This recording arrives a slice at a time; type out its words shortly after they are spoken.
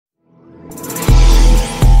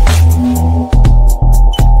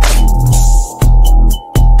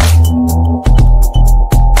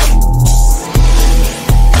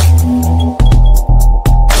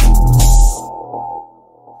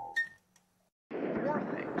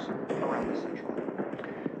around the central atom.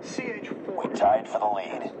 CH4. We tied for the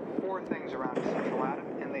lead. 4 things around a central atom,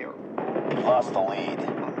 and they are We lost the lead.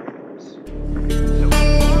 other atoms.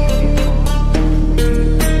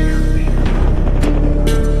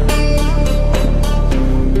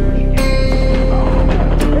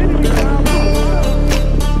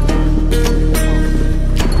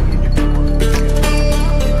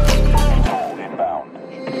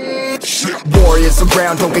 Warriors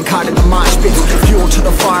around, don't get caught in the mosh pit. Fuel to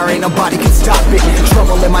the fire, ain't nobody can stop it.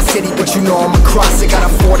 Trouble in my city, but you know I'm across it. Got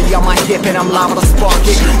a 40 on my hip and I'm liable to spark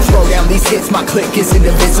it. Throw down these hits, my click is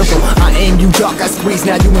indivisible. I aim, you duck, I squeeze,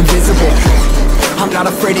 now you invisible. I'm not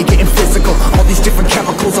afraid of getting physical. All these different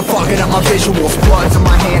chemicals are fogging up my visuals. Bloods on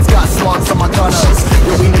my hands, got slugs on my gunners.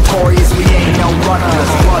 Yo, we notorious, we ain't no runners.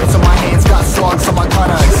 Bloods on my hands, got slugs on my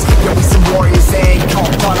gunners. Yo, we some warriors, they ain't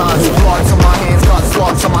gon' run us. Bloods on my hands, got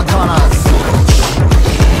slugs on my gunners.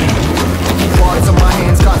 Bloods on my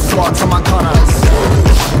hands, got slugs on my gunners.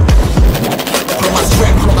 Put on my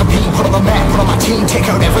strap, put on the beat, put on the map, put on my team. Take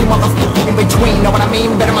out every motherfucker in between, know what I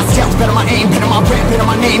mean? Better myself, better my aim, better my rap, better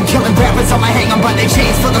my name. Killing rappers on my hang, I'm by their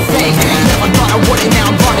chains for the fame. Never thought I would it, now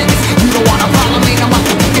I'm running this. You don't wanna follow me, I'm up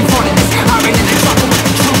in front of this. I ran in the trouble with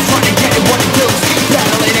the truth, trying to get it what it does.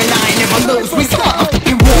 Battling and I ain't never lose, we some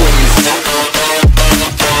motherfucking warriors.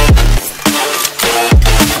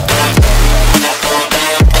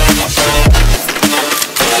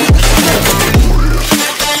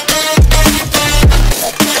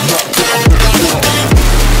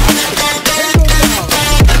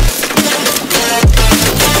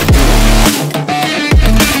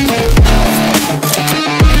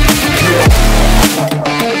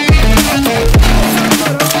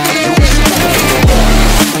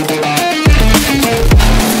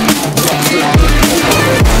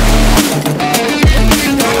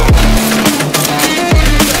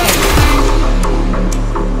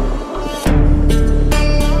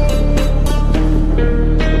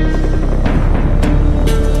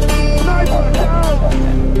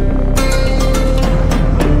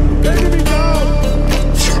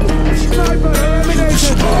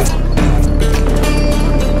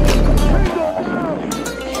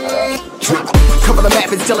 Cover the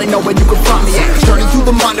map and still ain't know where you can find me at. Journey through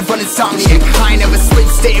the mind of an insomniac. I ain't never sleep,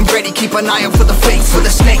 staying ready, keep an eye out for the fakes. For the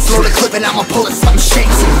snakes, load a clip and I'ma pull it, something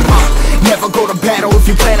shakes. Never go to battle if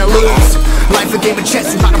you plan to lose. Life a game of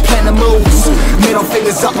chess, you gotta plan the moves. Middle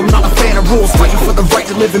fingers up, I'm not a fan of rules. Fighting for the right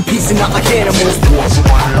to live in peace and not like animals. Bloods in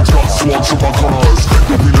my hands, got slugs in my gunners.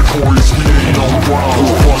 You'll be notorious, we ain't no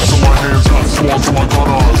runners. Bloods in my hands, got slugs in my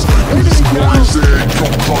gunners. We some warriors, they ain't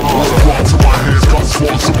gon' cut us. Bloods in my hands, got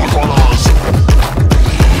slugs in my gunners.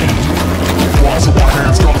 Bloods in my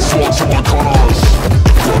hands, got slugs in my gunners.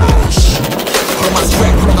 Put on my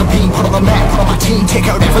strap, put on the beam, put on the map, put on my team. Take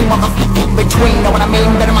out every motherfucker in between, know what I mean?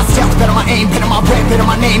 Better myself, better my aim, better my rap, better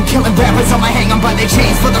my name. Killing rappers on my hang, I'm by their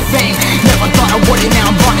chains for the fame. Never thought I would it, now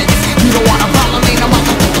I'm running.